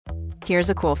Here's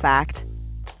a cool fact.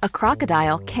 A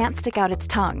crocodile can't stick out its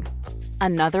tongue.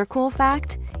 Another cool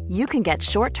fact, you can get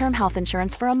short-term health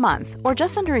insurance for a month or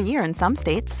just under a year in some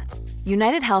states.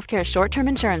 United Healthcare short-term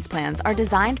insurance plans are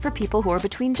designed for people who are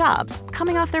between jobs,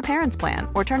 coming off their parents' plan,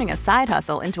 or turning a side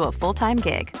hustle into a full-time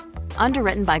gig.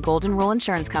 Underwritten by Golden Rule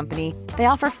Insurance Company, they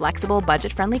offer flexible,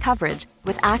 budget-friendly coverage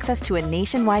with access to a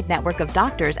nationwide network of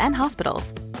doctors and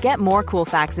hospitals. Get more cool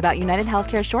facts about United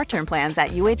Healthcare short-term plans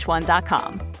at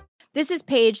uh1.com. This is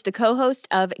Paige, the co-host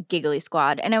of Giggly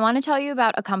Squad, and I want to tell you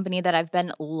about a company that I've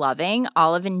been loving,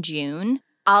 Olive & June.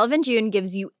 Olive & June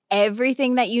gives you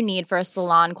everything that you need for a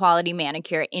salon-quality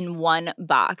manicure in one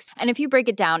box. And if you break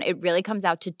it down, it really comes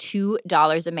out to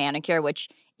 $2 a manicure, which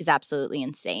is absolutely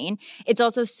insane. It's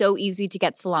also so easy to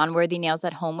get salon-worthy nails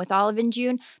at home with Olive &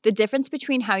 June. The difference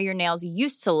between how your nails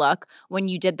used to look when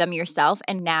you did them yourself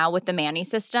and now with the Mani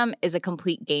system is a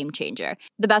complete game changer.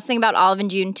 The best thing about Olive &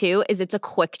 June, too, is it's a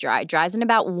quick dry. Dries in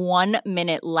about 1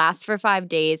 minute, lasts for 5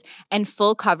 days, and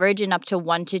full coverage in up to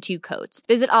 1 to 2 coats.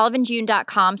 Visit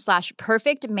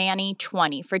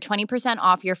oliveandjune.com/perfectmani20 for 20%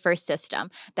 off your first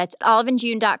system. That's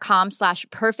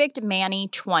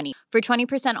oliveandjune.com/perfectmani20 for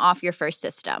 20% off your first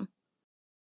system.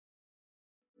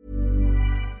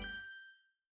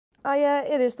 Hiya,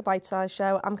 it is the Bitesize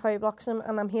Show. I'm Chloe Bloxham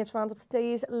and I'm here to round up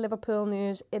today's Liverpool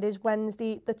news. It is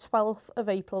Wednesday, the 12th of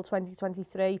April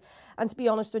 2023. And to be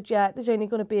honest with you, there's only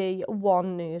going to be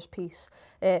one news piece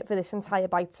for this entire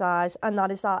Bitesize, and that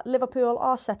is that Liverpool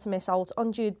are set to miss out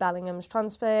on Jude Bellingham's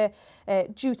transfer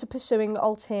due to pursuing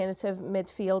alternative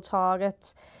midfield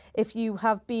targets. If you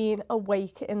have been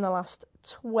awake in the last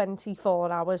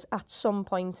 24 hours, at some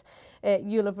point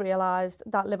you'll have realised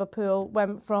that Liverpool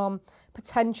went from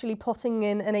potentially putting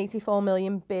in an 84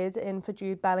 million bid in for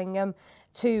Jude Bellingham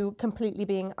to completely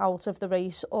being out of the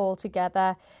race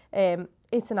altogether.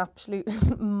 It's an absolute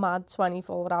mad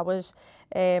 24 hours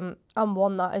and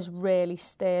one that has really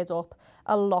stirred up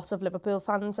a lot of Liverpool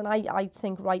fans, and I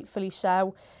think rightfully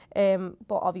so,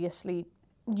 but obviously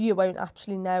you won't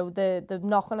actually know the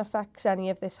knock-on effects any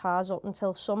of this has up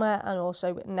until summer and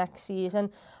also next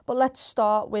season. But let's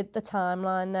start with the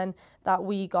timeline then that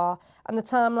we got. And the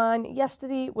timeline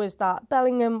yesterday was that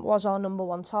Bellingham was our number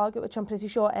one target, which I'm pretty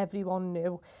sure everyone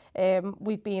knew.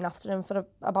 We've been after him for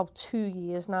about 2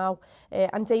 years now.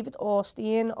 And David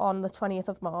Ornstein on the 20th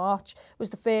of March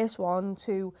was the first one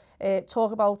to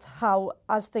talk about how,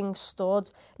 as things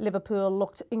stood, Liverpool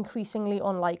looked increasingly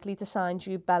unlikely to sign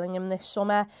Jude Bellingham this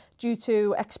summer due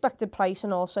to expected price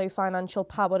and also financial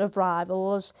power of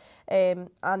rivals, and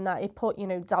that it put,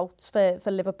 doubts for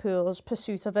Liverpool's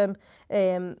pursuit of him.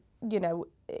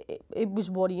 It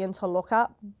was worrying to look at,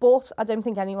 but I don't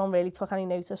think anyone really took any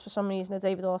notice for some reason of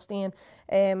David Ornstein,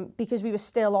 because we were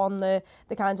still on the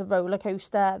kind of roller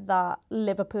coaster that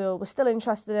Liverpool was still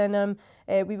interested in him.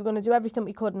 We were going to do everything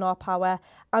we could in our power,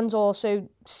 and also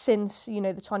since the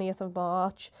 20th of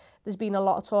March, there's been a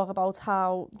lot of talk about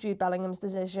how Jude Bellingham's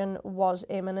decision was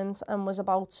imminent and was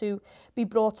about to be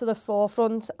brought to the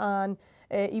forefront, and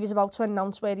he was about to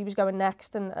announce where he was going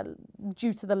next, and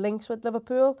due to the links with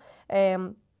Liverpool,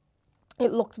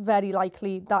 it looked very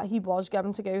likely that he was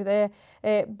going to go there.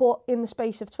 But in the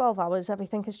space of 12 hours,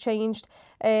 everything has changed.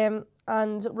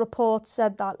 And reports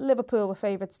said that Liverpool were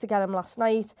favourites to get him last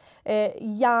night.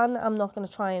 Jan, I'm not going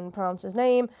to try and pronounce his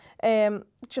name,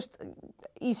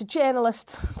 he's a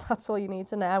journalist, that's all you need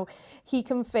to know. He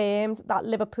confirmed that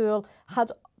Liverpool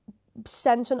had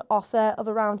sent an offer of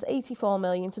around 84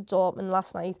 million to Dortmund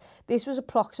last night. This was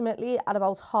approximately at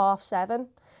about 7:30.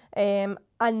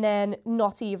 And then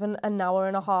not even an hour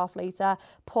and a half later,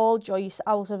 Paul Joyce,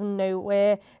 out of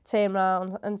nowhere, turned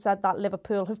around and said that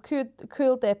Liverpool have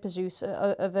cooled their pursuit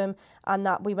of him, and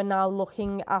that we were now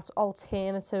looking at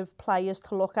alternative players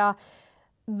to look at.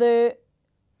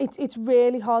 It's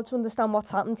really hard to understand what's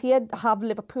happened here. Have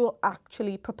Liverpool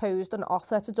actually proposed an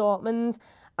offer to Dortmund,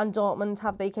 and Dortmund,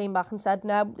 have they came back and said,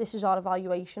 no, this is our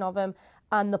evaluation of him,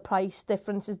 and the price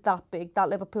difference is that big that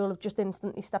Liverpool have just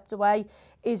instantly stepped away?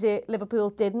 Is it Liverpool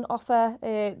didn't offer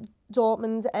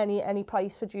Dortmund any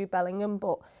price for Jude Bellingham,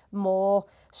 but more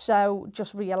so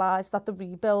just realised that the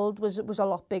rebuild was a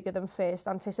lot bigger than first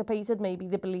anticipated? Maybe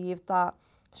they believed that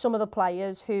some of the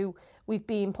players who we've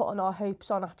been putting our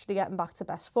hopes on actually getting back to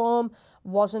best form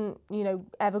wasn't,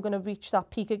 ever going to reach that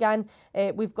peak again.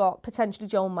 We've got potentially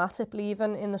Joel Matip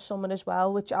leaving in the summer as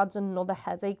well, which adds another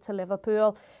headache to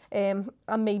Liverpool. And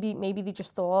maybe they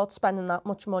just thought spending that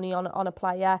much money on a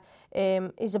player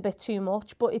is a bit too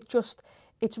much. But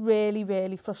it's really,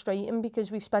 really frustrating, because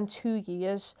we've spent 2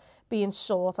 years being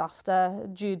sought after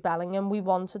Jude Bellingham. We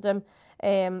wanted him.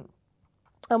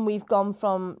 And we've gone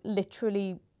from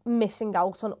literally missing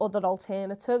out on other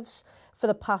alternatives for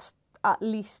the past, at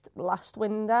least last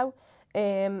window,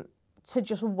 to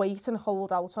just wait and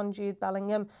hold out on Jude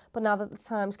Bellingham. But now that the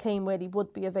times came where he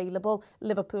would be available,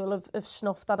 Liverpool have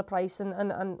snuffed at a price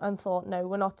and thought, no,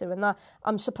 we're not doing that.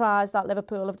 I'm surprised that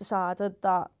Liverpool have decided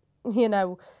that, you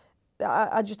know,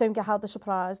 I just don't get how they're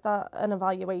surprised that an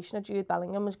evaluation of Jude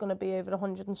Bellingham was going to be over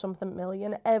 100 and something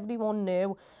million. Everyone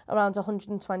knew around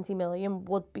 120 million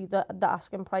would be the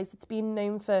asking price. It's been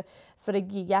known for a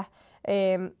year,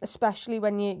 especially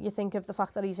when you think of the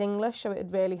fact that he's English, so it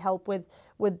would really help with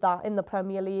that in the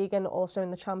Premier League and also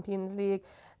in the Champions League.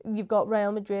 You've got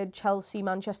Real Madrid, Chelsea,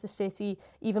 Manchester City,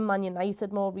 even Man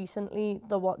United more recently,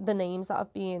 the names that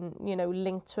have been, you know,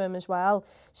 linked to him as well.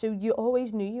 So you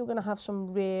always knew you were going to have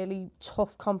some really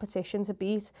tough competition to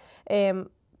beat.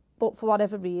 But for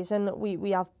whatever reason,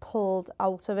 we have pulled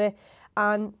out of it.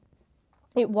 And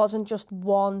it wasn't just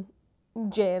one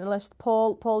journalist.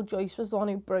 Paul Joyce was the one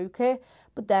who broke it,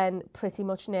 but then pretty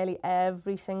much nearly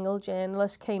every single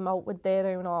journalist came out with their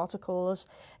own articles,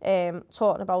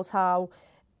 talking about how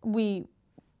we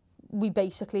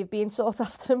basically have been sought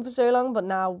after him for so long, but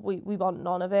now we want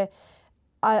none of it.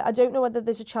 I don't know whether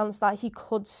there's a chance that he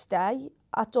could stay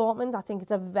at Dortmund. I think it's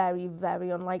a very,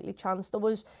 very unlikely chance. There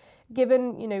was,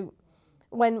 given, you know,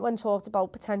 when talked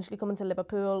about potentially coming to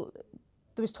Liverpool,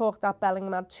 there was talk that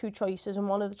Bellingham had two choices, and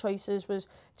one of the choices was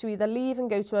to either leave and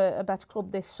go to a better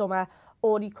club this summer,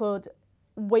 or he could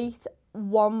wait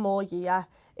one more year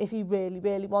if he really,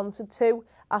 really wanted to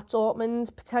at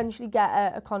Dortmund, potentially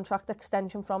get a contract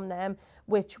extension from them,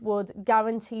 which would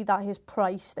guarantee that his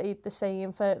price stayed the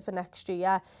same for next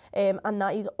year, and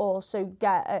that he'd also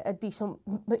get a decent,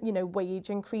 you know, wage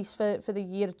increase for the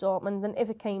year at Dortmund. And if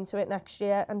it came to it next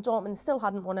year and Dortmund still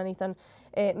hadn't won anything,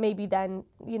 maybe then,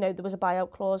 you know, there was a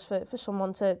buyout clause for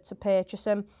someone to purchase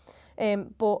him.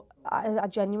 But I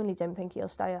genuinely don't think he'll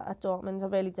stay at Dortmund. I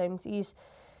really don't.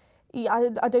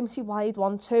 I don't see why he'd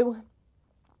want to.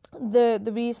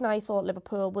 The reason I thought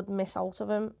Liverpool would miss out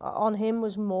on him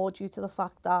was more due to the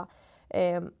fact that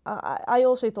I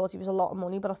also thought he was a lot of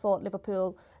money, but I thought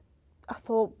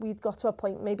we'd got to a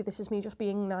point, maybe this is me just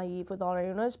being naive with our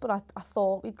owners, but I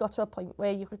thought we'd got to a point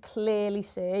where you could clearly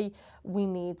see we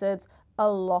needed a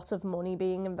lot of money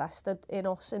being invested in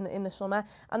us in the summer.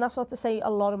 And that's not to say a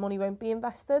lot of money won't be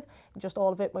invested, just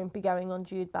all of it won't be going on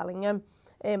Jude Bellingham.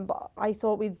 But I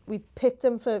thought we'd picked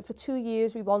him for 2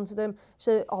 years, we wanted him,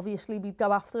 so obviously we'd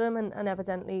go after him, and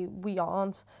evidently we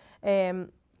aren't.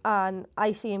 And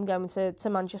I see him going to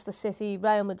Manchester City,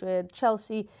 Real Madrid,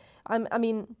 Chelsea. I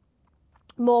mean,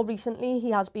 more recently he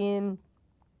has been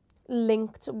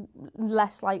linked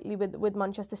less likely with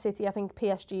Manchester City. I think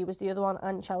PSG was the other one,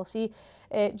 and Chelsea,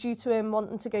 due to him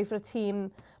wanting to go for a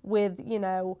team with, you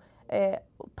know,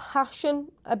 passion,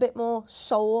 a bit more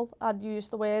soul, I'd use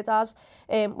the word as,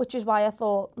 which is why I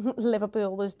thought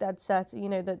Liverpool was dead set, you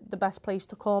know, the best place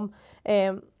to come.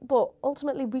 But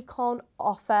ultimately we can't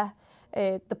offer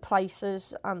the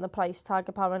prices and the price tag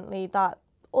apparently that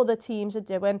other teams are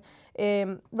doing.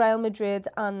 Real Madrid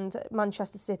and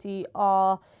Manchester City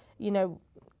are, you know,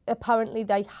 apparently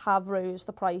they have rose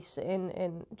the price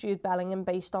in Jude Bellingham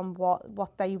based on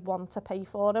what they want to pay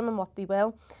for him and what they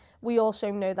will. We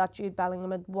also know that Jude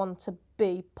Bellingham would want to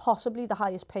be possibly the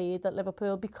highest paid at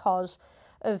Liverpool because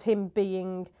of him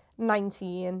being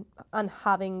 19 and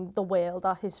having the world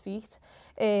at his feet.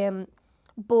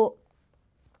 But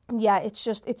yeah,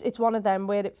 it's one of them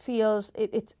where it feels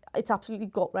it's absolutely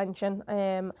gut-wrenching.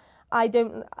 I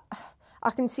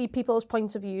can see people's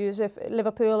points of views. If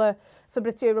Liverpool,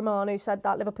 Fabrizio Romano said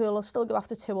that Liverpool will still go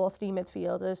after 2 or 3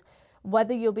 midfielders,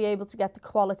 whether you'll be able to get the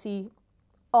quality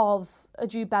of a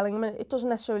Jude Bellingham. It doesn't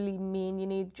necessarily mean you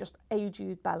need just a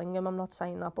Jude Bellingham, I'm not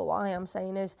saying that, but what I am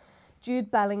saying is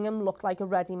Jude Bellingham looked like a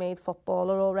ready-made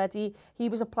footballer already. He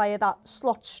was a player that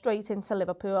slots straight into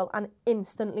Liverpool and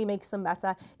instantly makes them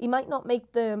better. He might not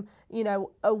make them, you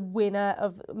know, a winner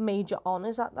of major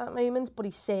honours at that moment, but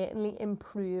he certainly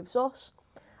improves us.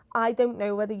 I don't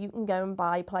know whether you can go and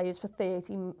buy players for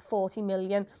 30, 40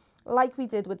 million, like we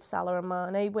did with Salah and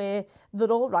Mane, where they're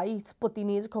all right, but they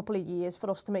need a couple of years for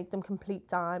us to make them complete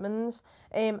diamonds.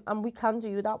 And we can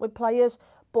do that with players,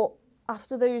 but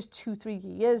after those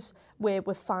 2-3 years where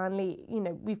we're finally, you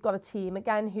know, we've got a team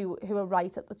again who are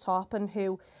right at the top and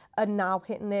who are now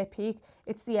hitting their peak,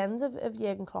 it's the end of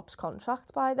Jurgen Klopp's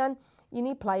contract by then. You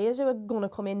need players who are going to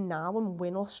come in now and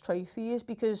win us trophies,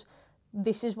 because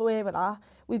this is where we're at.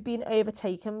 We've been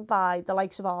overtaken by the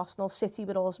likes of Arsenal. City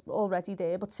were already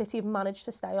there, but City have managed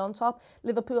to stay on top.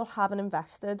 Liverpool haven't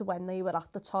invested when they were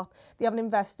at the top. They haven't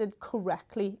invested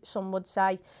correctly, some would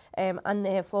say, and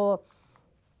therefore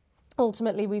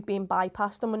ultimately we've been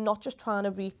bypassed, and we're not just trying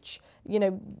to reach, you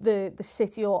know, the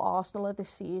City or Arsenal of this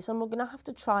season. We're going to have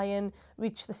to try and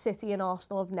reach the City and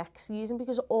Arsenal of next season,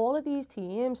 because all of these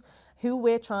teams who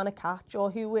we're trying to catch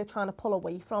or who we're trying to pull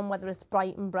away from, whether it's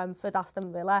Brighton, Brentford,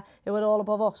 Aston Villa, who are all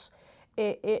above us,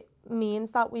 it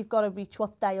means that we've got to reach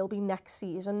what they'll be next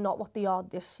season, not what they are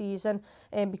this season,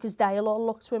 because they'll all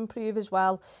look to improve as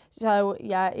well. So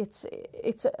yeah, it's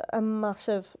a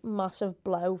massive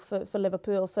blow for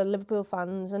Liverpool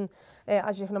fans, and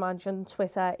as you can imagine,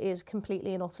 Twitter is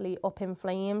completely and utterly up in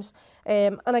flames.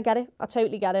 And I get it, I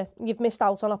totally get it. You've missed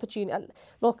out on opportunity.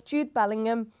 Look, Jude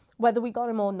Bellingham, whether we got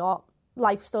him or not,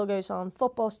 life still goes on,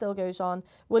 football still goes on.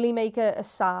 Will he make a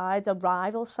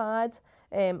rival side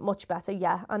much better?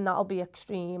 Yeah, and that'll be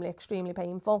extremely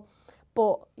painful.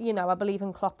 But, you know, I believe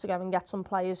in Klopp to go and get some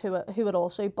players who are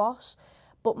also boss.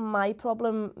 But my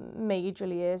problem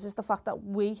majorly is the fact that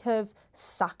we have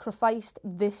sacrificed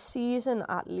this season,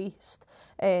 at least,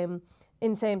 in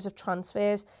terms of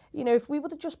transfers. You know, if we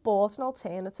would have just bought an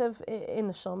alternative in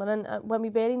the summer, and when we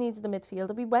really needed the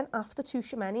midfielder, we went after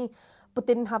Tchouaméni, but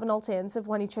didn't have an alternative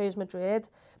when he chose Madrid,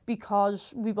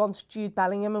 because we wanted Jude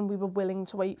Bellingham and we were willing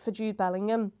to wait for Jude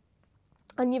Bellingham.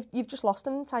 And you've just lost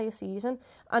an entire season.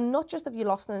 And not just have you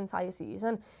lost an entire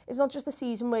season, it's not just a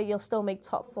season where you'll still make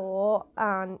top four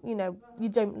and, you know, you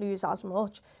don't lose as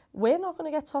much. We're not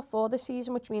going to get top four this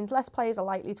season, which means less players are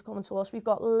likely to come to us. We've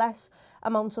got less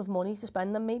amount of money to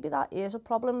spend, and maybe that is a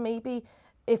problem. Maybe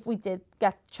if we did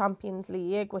get Champions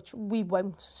League, which we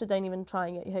won't, so don't even try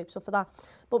and get your hopes up for that.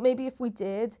 But maybe if we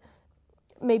did,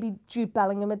 maybe Jude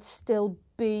Bellingham would still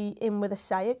be in with a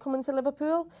say at coming to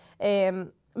Liverpool.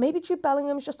 Maybe Jude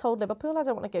Bellingham's just told Liverpool, I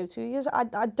don't want to go 2 years.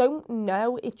 I don't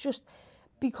know. It's just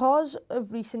because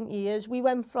of recent years, we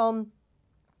went from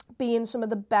being some of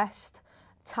the best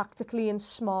tactically and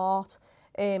smart.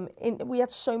 We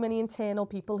had so many internal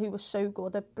people who were so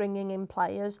good at bringing in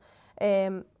players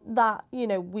that, you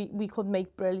know, we could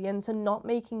make brilliant, and not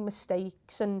making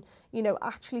mistakes, and, you know,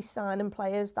 actually signing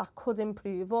players that could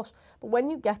improve us. But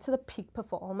when you get to the peak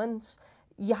performance,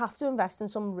 you have to invest in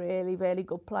some really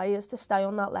good players to stay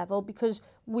on that level, because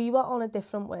we were on a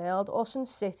different world. Us and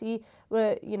City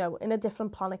were, you know, in a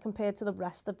different planet compared to the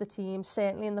rest of the teams,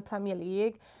 certainly in the Premier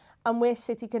League. And where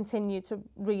City continue to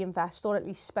reinvest, or at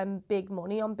least spend big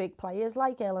money on big players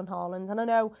like Erling Haaland. And I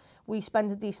know we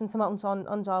spend a decent amount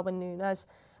on Darwin Núñez,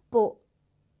 but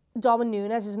Darwin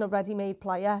Núñez isn't a ready-made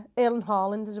player. Erling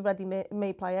Haaland is a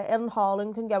ready-made player. Erling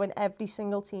Haaland can go in every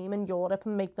single team in Europe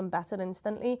and make them better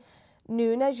instantly.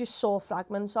 Núñez, you saw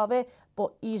fragments of it,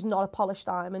 but he's not a polished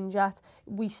diamond yet.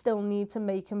 We still need to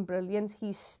make him brilliant.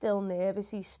 He's still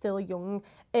nervous. He's still young.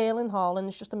 Erling Haaland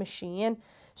is just a machine.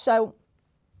 So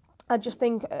I just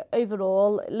think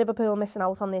overall, Liverpool missing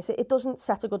out on this, it doesn't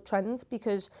set a good trend,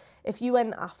 because if you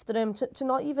went after him, to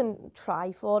not even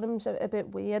try for him is a bit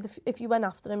weird. If you went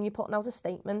after him, you're putting out a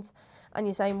statement and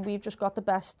you're saying we've just got the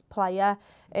best player,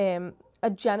 a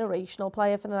generational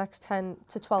player for the next 10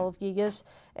 to 12 years.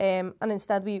 And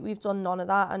instead we've done none of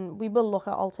that, and we will look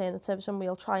at alternatives, and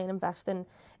we'll try and invest in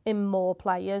more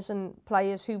players, and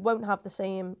players who won't have the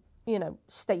same, you know,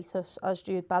 status as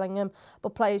Jude Bellingham,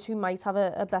 but players who might have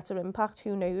a better impact.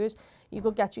 Who knows? You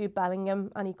could get Jude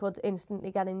Bellingham and he could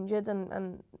instantly get injured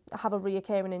and have a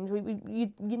reoccurring injury.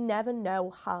 You never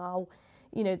know how,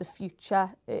 you know, the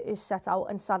future is set out,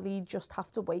 and sadly you just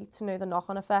have to wait to know the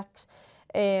knock-on effects.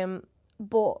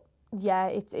 But yeah,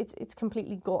 it's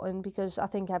completely gutting, because I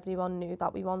think everyone knew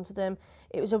that we wanted him.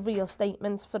 It was a real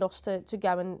statement for us to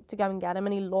go and get him,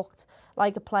 and he looked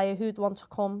like a player who'd want to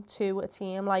come to a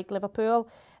team like Liverpool.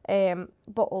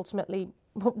 But ultimately,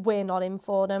 we're not in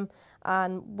for him,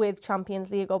 and with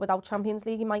Champions League or without Champions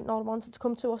League, he might not have wanted to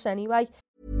come to us anyway.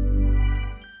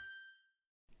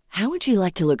 How would you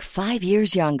like to look 5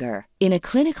 years younger? In a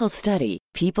clinical study,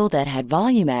 people that had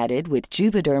volume added with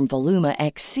Juvederm Voluma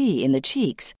XC in the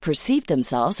cheeks perceived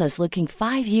themselves as looking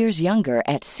 5 years younger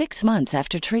at 6 months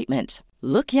after treatment.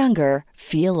 Look younger,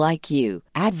 feel like you.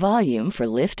 Add volume for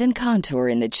lift and contour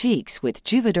in the cheeks with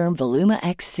Juvederm Voluma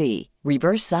XC.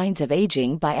 Reverse signs of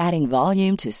aging by adding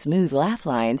volume to smooth laugh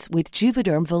lines with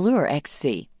Juvederm Volure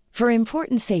XC. For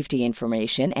important safety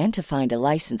information and to find a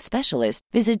licensed specialist,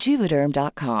 visit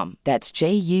Juvederm.com. That's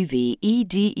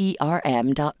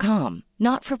JUVEDERM.com.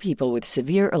 Not for people with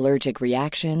severe allergic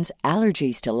reactions,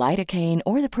 allergies to lidocaine,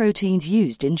 or the proteins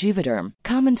used in Juvederm.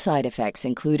 Common side effects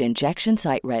include injection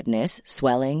site redness,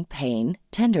 swelling, pain,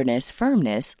 tenderness,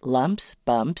 firmness, lumps,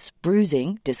 bumps,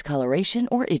 bruising, discoloration,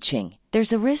 or itching.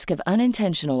 There's a risk of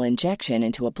unintentional injection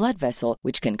into a blood vessel,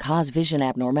 which can cause vision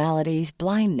abnormalities,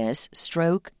 blindness,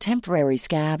 stroke, temporary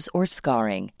scabs, or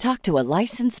scarring. Talk to a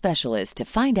licensed specialist to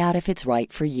find out if it's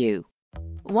right for you.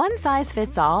 One size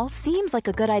fits all seems like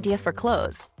a good idea for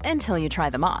clothes until you try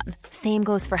them on. Same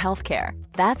goes for healthcare.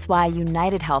 That's why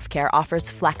United Healthcare offers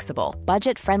flexible,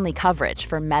 budget-friendly coverage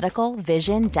for medical,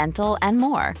 vision, dental, and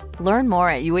more. Learn more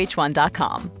at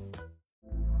uh1.com.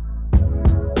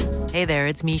 Hey there,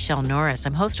 it's Michelle Norris.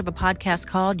 I'm host of a podcast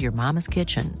called Your Mama's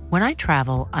Kitchen. When I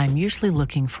travel, I'm usually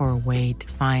looking for a way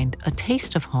to find a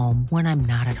taste of home when I'm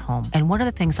not at home. And one of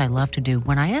the things I love to do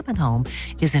when I am at home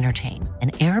is entertain.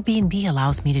 And Airbnb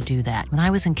allows me to do that. When I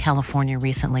was in California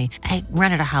recently, I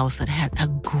rented a house that had a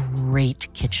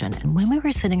great kitchen. And when we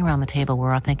were sitting around the table, we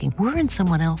were all thinking, we're in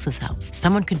someone else's house.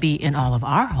 Someone could be in all of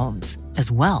our homes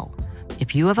as well.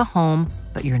 If you have a home,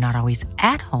 but you're not always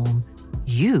at home,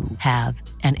 you have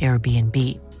an Airbnb.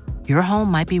 Your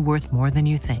home might be worth more than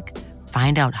you think.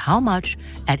 Find out how much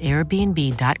at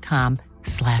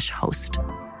airbnb.com/host.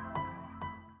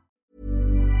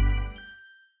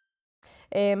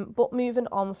 But moving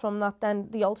on from that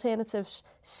then, the alternatives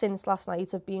since last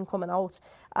night have been coming out,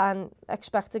 and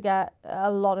expect to get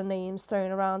a lot of names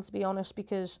thrown around, to be honest,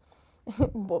 because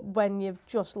when you've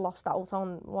just lost out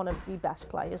on one of the best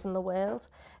players in the world,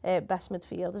 best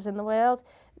midfielders in the world,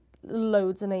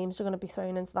 loads of names are going to be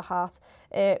thrown into the hat.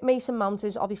 Mason Mount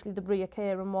is obviously the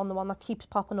reoccurring one, the one that keeps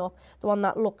popping up, the one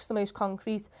that looks the most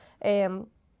concrete.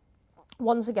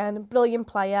 Once again, a brilliant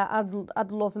player.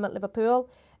 I'd love him at Liverpool.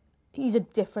 He's a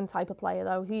different type of player,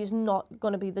 though. He's not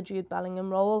going to be the Jude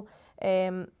Bellingham role.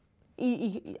 I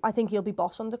think he'll be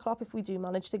boss under Klopp if we do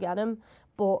manage to get him,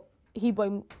 but he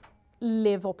won't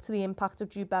live up to the impact of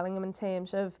Jude Bellingham in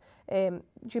terms of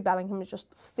Jude Bellingham is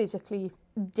just physically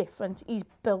different. He's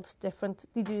built different.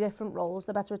 They do different roles.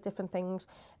 They're better at different things.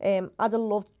 I'd have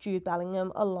loved Jude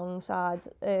Bellingham alongside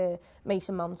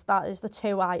Mason Mount. That is the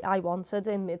two I wanted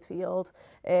in midfield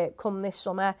come this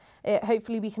summer.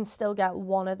 Hopefully we can still get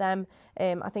one of them.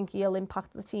 I think he'll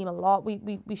impact the team a lot.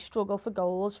 We struggle for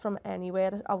goals from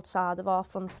anywhere outside of our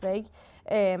front three.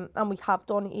 And we have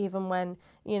done even when,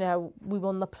 we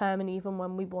won the Prem and even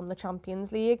when we won the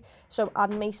Champions League. So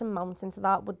adding Mason Mount into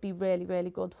that would be really, really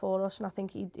good for us, and I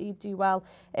think he'd do well.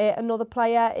 Another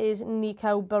player is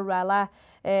Nicolo Barella.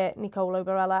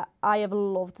 I have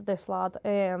loved this lad.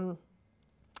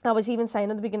 I was even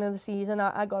saying at the beginning of the season,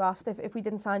 I got asked if we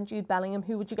didn't sign Jude Bellingham,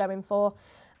 who would you go in for?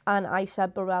 And I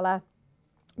said Barella.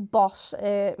 Boss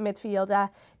midfielder.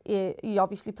 He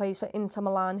obviously plays for Inter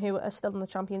Milan, who are still in the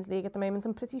Champions League at the moment.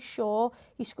 I'm pretty sure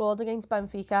he scored against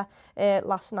Benfica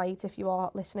last night, if you are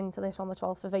listening to this on the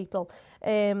 12th of April.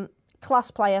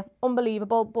 Class player,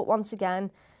 unbelievable, but once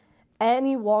again,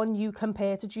 anyone you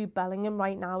compare to Jude Bellingham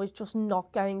right now is just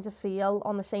not going to feel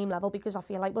on the same level, because I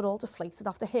feel like we're all deflated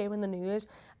after hearing the news,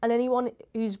 and anyone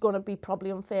who's going to be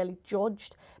probably unfairly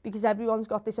judged, because everyone's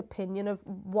got this opinion of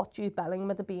what Jude Bellingham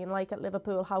would have been like at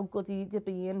Liverpool, how good he'd have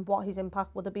been, what his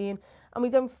impact would have been, and we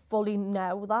don't fully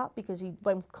know that because he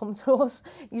won't come to us.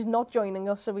 He's not joining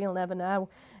us, so we'll never know.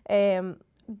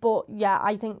 But yeah,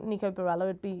 I think Nico Barella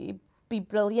would be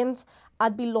brilliant.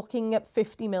 I'd be looking at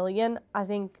 50 million. I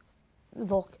think,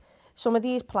 look, some of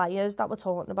these players that we're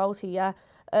talking about here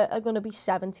are going to be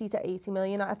 70 to 80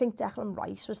 million. I think Declan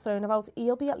Rice was thrown about.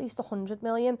 He'll be at least 100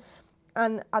 million.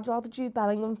 And I'd rather Jude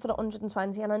Bellingham for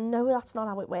 120. And I know that's not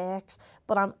how it works,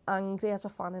 but I'm angry as a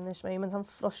fan in this moment. I'm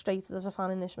frustrated as a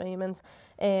fan in this moment.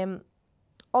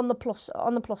 On the plus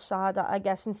side, I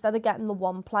guess, instead of getting the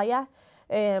one player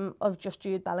of just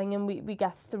Jude Bellingham, we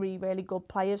get three really good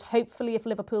players. Hopefully, if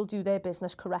Liverpool do their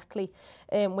business correctly,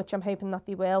 which I'm hoping that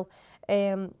they will.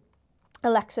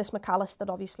 Alexis McAllister,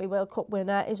 obviously World Cup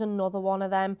winner, is another one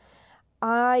of them.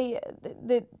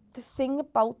 The thing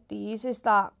about these is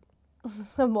that,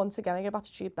 and once again, I go back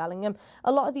to Jude Bellingham,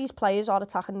 a lot of these players are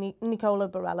attacking. Nicolo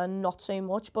Barella, not so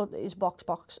much, but his box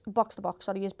to box,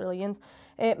 he is brilliant.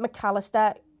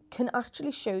 McAllister can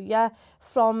actually show you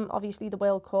from, obviously, the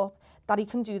World Cup that he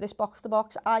can do this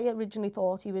box-to-box. I originally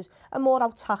thought he was a more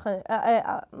attacking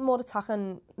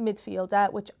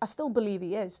midfielder, which I still believe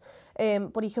he is,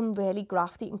 but he can really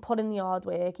graft, he can put in the hard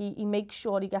work, he makes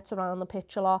sure he gets around the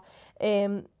pitch a lot,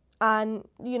 and,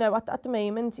 at the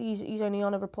moment, he's only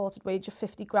on a reported wage of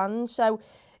 50 grand, so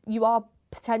you are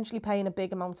potentially paying a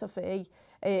big amount of fee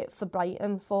for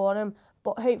Brighton for him,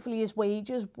 but hopefully his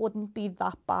wages wouldn't be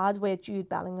that bad, where Jude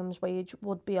Bellingham's wage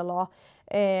would be a lot.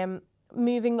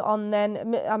 Moving on then,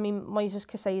 Moises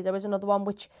Caicedo is another one,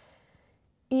 which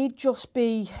he'd just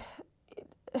be...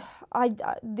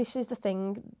 this is the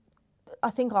thing. I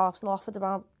think Arsenal offered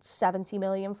around 70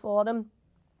 million for him.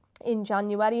 in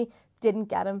January, didn't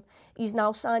get him. He's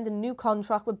now signed a new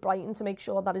contract with Brighton to make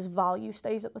sure that his value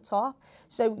stays at the top.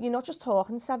 So you're not just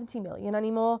talking 70 million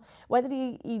anymore. Whether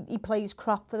he plays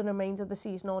crap for the remainder of the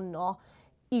season or not,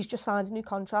 he's just signed a new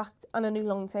contract and a new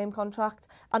long-term contract,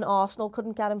 and Arsenal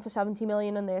couldn't get him for 70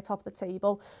 million and they're top of the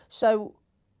table. So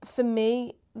for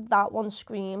me, that one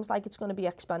screams like it's going to be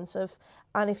expensive.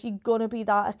 And if you're going to be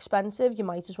that expensive, you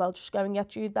might as well just go and get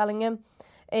Jude Bellingham.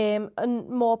 And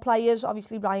more players,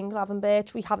 obviously Ryan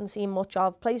Gravenberch, we haven't seen much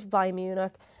of, plays for Bayern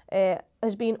Munich,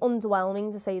 has been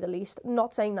underwhelming to say the least.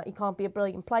 Not saying that he can't be a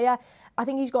brilliant player. I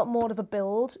think he's got more of a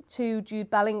build to Jude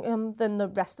Bellingham than the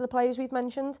rest of the players we've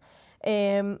mentioned.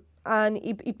 And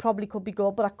he probably could be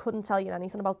good, but I couldn't tell you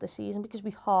anything about this season because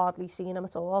we've hardly seen him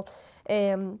at all.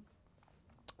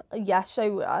 Yeah,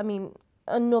 so, I mean,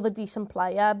 another decent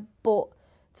player, but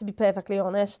to be perfectly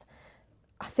honest,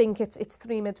 I think it's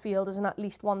three midfielders and at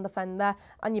least one defender,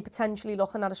 and you're potentially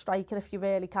looking at a striker if you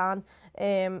really can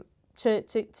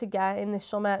to get in this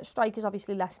summer. Strikers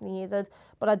obviously less needed,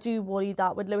 but I do worry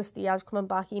that with Luis Diaz coming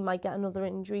back, he might get another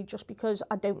injury, just because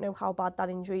I don't know how bad that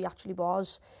injury actually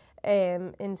was.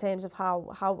 In terms of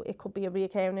how it could be a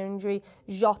reoccurring injury.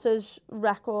 Jota's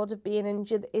record of being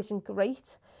injured isn't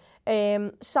great.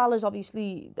 Salah's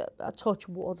obviously a touch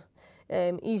wood.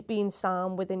 He's been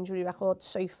sound with injury records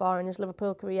so far in his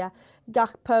Liverpool career.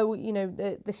 Gakpo, you know,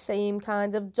 the same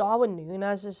kind of. Darwin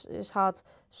Núñez has had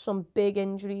some big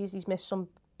injuries. He's missed some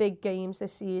big games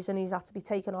this season. He's had to be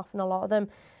taken off in a lot of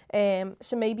them.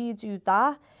 So maybe you do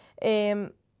that.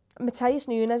 Matheus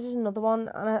Nunes is another one,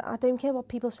 and I don't care what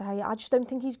people say, I just don't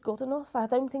think he's good enough. I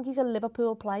don't think he's a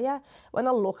Liverpool player. When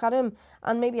I look at him,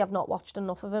 and maybe I've not watched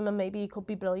enough of him, and maybe he could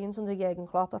be brilliant under Jurgen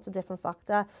Klopp, that's a different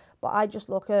factor, but I just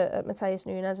look at Matheus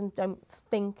Nunes and don't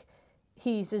think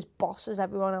he's as boss as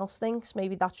everyone else thinks.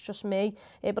 Maybe that's just me.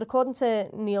 But according to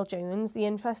Neil Jones, the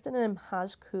interest in him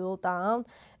has cooled down.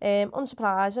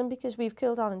 Unsurprising, because we've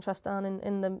cooled our interest down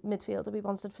in the midfielder we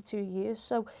wanted for 2 years.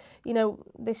 So, you know,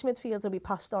 this midfielder we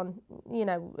passed on, you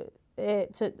know,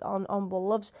 on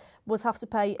Wolves would have to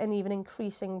pay an even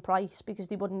increasing price, because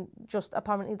they wouldn't just,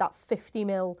 apparently that 50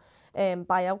 mil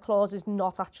buyout clause is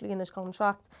not actually in his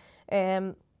contract.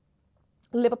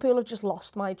 Liverpool have just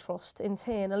lost my trust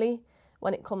internally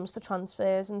when it comes to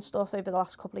transfers and stuff over the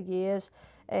last couple of years.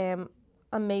 And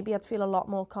maybe I'd feel a lot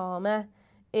more calmer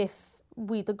if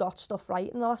we'd have got stuff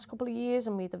right in the last couple of years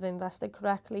and we'd have invested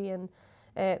correctly and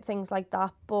things like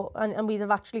that. But and we'd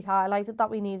have actually highlighted that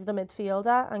we needed a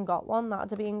midfielder and got one. That'd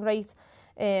have been great.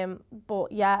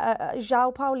 But yeah,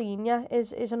 João Paulinho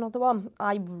is another one.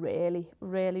 I really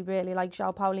like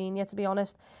João Paulinho, to be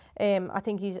honest. I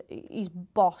think he's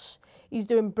boss. He's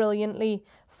doing brilliantly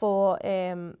for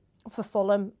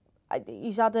Fulham.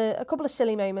 He's had a couple of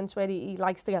silly moments where he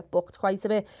likes to get booked quite a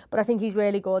bit, but I think he's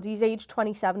really good. He's aged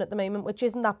 27 at the moment, which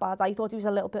isn't that bad. I thought he was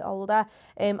a little bit older.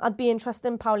 I'd be interested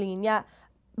in Paulinho,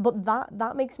 but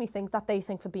that makes me think that they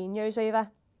think Fabinho's over,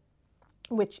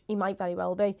 which he might very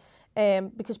well be,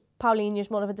 because Paulinho's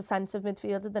more of a defensive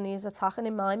midfielder than he is attacking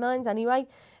in my mind anyway.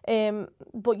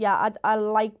 But yeah, I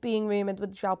like being rumoured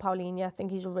with João Paulinho. I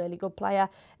think he's a really good player.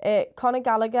 Conor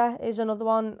Gallagher is another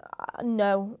one.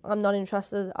 No, I'm not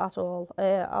interested at all.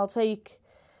 I'm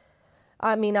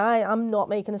not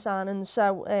making a signing,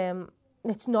 so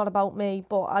it's not about me,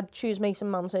 but I'd choose Mason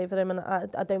Mount over him, and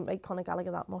I don't rate Conor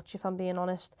Gallagher that much, if I'm being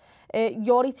honest.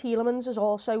 Yuri Tielemans has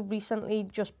also recently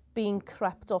just been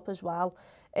crept up as well.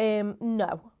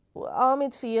 No, our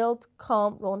midfield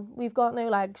can't run. We've got no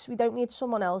legs. We don't need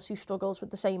someone else who struggles with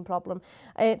the same problem.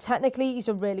 Technically, he's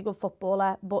a really good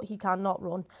footballer, but he cannot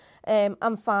run.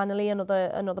 And finally,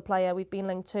 another player we've been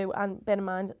linked to, and bear in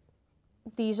mind,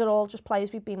 these are all just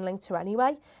players we've been linked to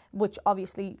anyway, which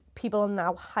obviously people are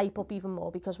now hype up even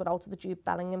more because we're out of the Jude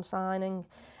Bellingham signing.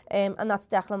 And that's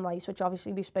Declan Rice, which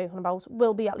obviously we've spoken about,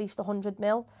 will be at least 100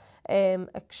 mil.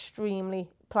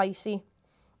 Extremely pricey.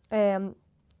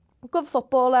 Good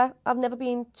footballer. I've never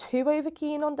been too over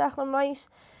keen on Declan Rice.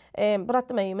 But at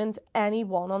the moment,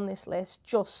 anyone on this list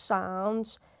just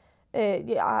sounds... they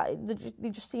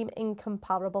just seem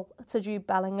incomparable to Jude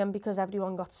Bellingham because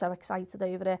everyone got so excited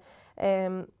over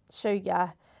it. So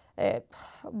yeah,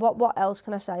 what else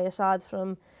can I say aside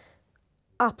from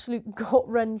absolute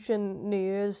gut-wrenching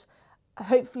news?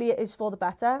 Hopefully it is for the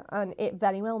better, and it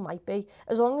very well might be.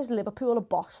 As long as Liverpool are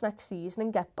boss next season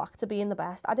and get back to being the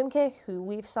best, I don't care who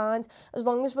we've signed. As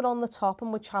long as we're on the top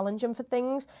and we're challenging for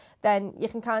things, then you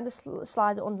can kind of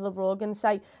slide it under the rug and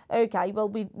say, okay, well,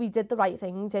 we did the right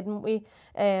thing, didn't we?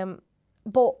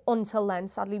 But until then,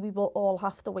 sadly, we will all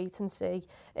have to wait and see.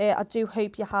 I do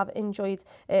hope you have enjoyed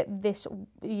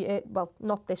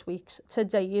not this week's,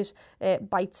 today's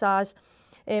Bitesize.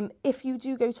 If you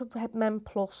do go to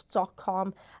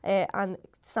redmenplus.com and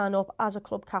sign up as a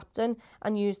club captain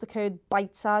and use the code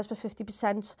Bitesize for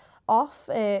 50% off,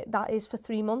 that is for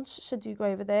 3 months, so do go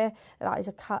over there. That is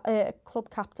a club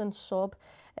captain sub.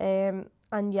 And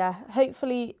yeah,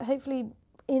 hopefully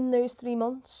in those 3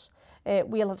 months,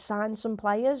 we'll have signed some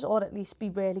players, or at least be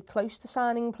really close to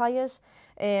signing players,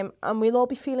 and we'll all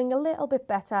be feeling a little bit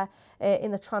better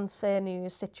in the transfer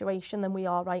news situation than we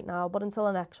are right now. But until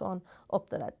the next one, up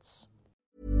the Reds.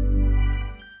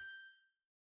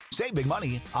 Save big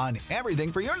money on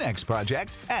everything for your next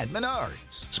project at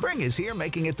Menards. Spring is here,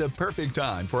 making it the perfect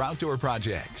time for outdoor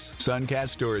projects. Suncast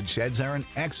storage sheds are an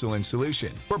excellent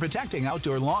solution for protecting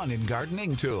outdoor lawn and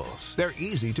gardening tools. They're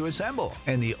easy to assemble,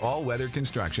 and the all-weather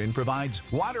construction provides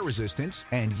water resistance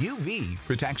and UV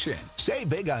protection. Save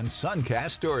big on Suncast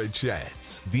storage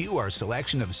sheds. View our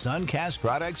selection of Suncast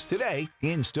products today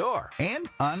in store and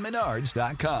on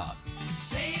Menards.com.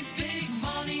 Save big